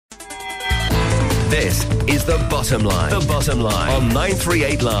This is The Bottom Line. The Bottom Line on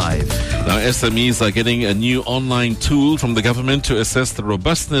 938 Live. Now, SMEs are getting a new online tool from the government to assess the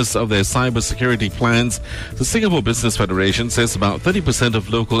robustness of their cybersecurity plans. The Singapore Business Federation says about 30% of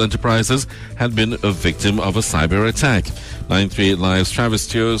local enterprises had been a victim of a cyber attack. 938 Live's Travis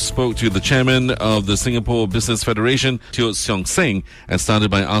Teo spoke to the chairman of the Singapore Business Federation, Teo Siong Seng, and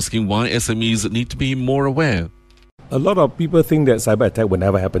started by asking why SMEs need to be more aware. A lot of people think that cyber attack will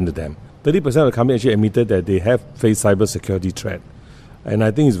never happen to them. 30% of the company actually admitted that they have faced cyber security threat. And I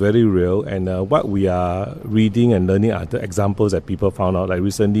think it's very real. And what we are reading and learning are the examples that people found out. Like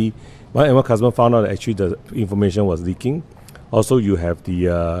recently, one customer found out that actually the information was leaking. Also, you have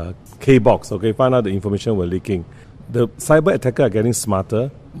the K-box, found out the information was leaking. The cyber attackers are getting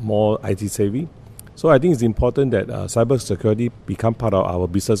smarter, more IT savvy. So I think it's important that cyber security become part of our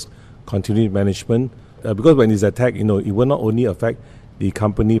business continuity management. Because when it's attacked, it will not only affect the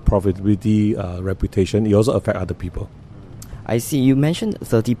company profitability, reputation, it also affects other people. I see. You mentioned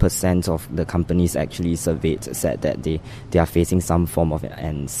 30% of the companies actually surveyed said that they are facing some form of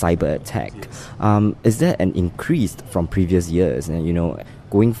an cyber attack. Yes. Is that an increase from previous years? And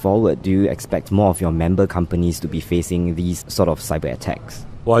going forward, do you expect more of your member companies to be facing these sort of cyber attacks?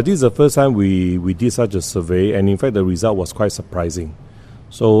 Well, this is the first time we did such a survey, and in fact, the result was quite surprising.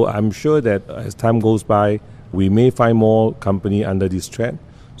 So I'm sure that as time goes by, we may find more companies under this threat.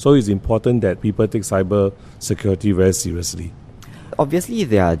 So it's important that people take cyber security very seriously. Obviously,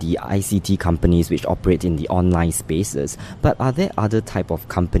 there are the ICT companies which operate in the online spaces, but are there other type of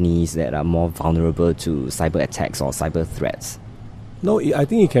companies that are more vulnerable to cyber attacks or cyber threats? No, I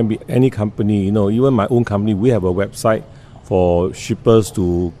think it can be any company. Even my own company, we have a website for shippers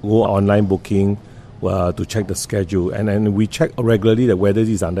to go online booking, to check the schedule. And then we check regularly that whether it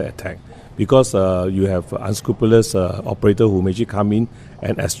is under attack. Because you have unscrupulous operators who may come in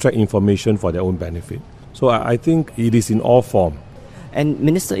and extract information for their own benefit. So I think it is in all form. And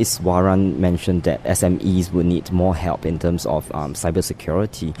Minister Iswaran mentioned that SMEs would need more help in terms of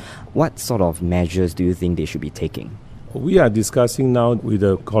cybersecurity. What sort of measures do you think they should be taking? We are discussing now with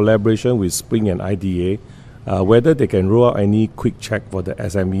a collaboration with Spring and IDA whether they can roll out any quick check for the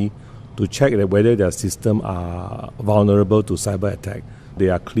SME to check that whether their system are vulnerable to cyber attack.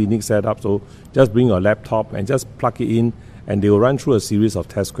 There are clinics set up, so just bring your laptop and just plug it in, and they will run through a series of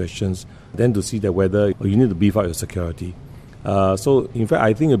test questions, then to see that whether you need to beef up your security. So, in fact,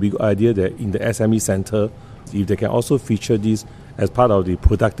 I think it would be a good idea that in the SME center, if they can also feature this as part of the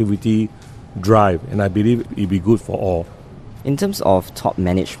productivity drive, and I believe it will be good for all. In terms of top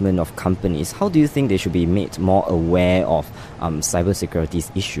management of companies, how do you think they should be made more aware of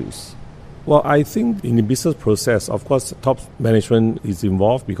cybersecurity issues? Well, I think in the business process, of course, top management is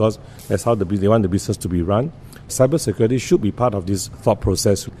involved because that's how they want the business to be run. Cybersecurity should be part of this thought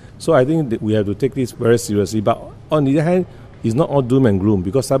process. So I think that we have to take this very seriously. But on the other hand, it's not all doom and gloom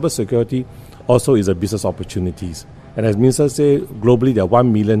because cybersecurity also is a business opportunities. And as Minister said, globally there are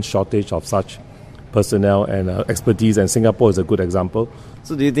 1 million shortage of such personnel and expertise, and Singapore is a good example.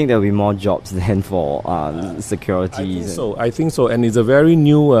 So do you think there will be more jobs then for security? I think so. And it's a very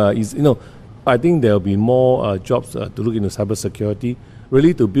new, I think there will be more jobs to look into cybersecurity,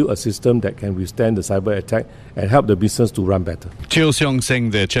 really to build a system that can withstand the cyber attack and help the business to run better. Teo Siong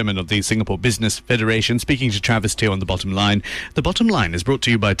Seng, the chairman of the Singapore Business Federation, speaking to Travis Teo on The Bottom Line. The Bottom Line is brought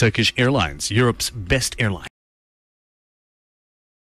to you by Turkish Airlines, Europe's best airline.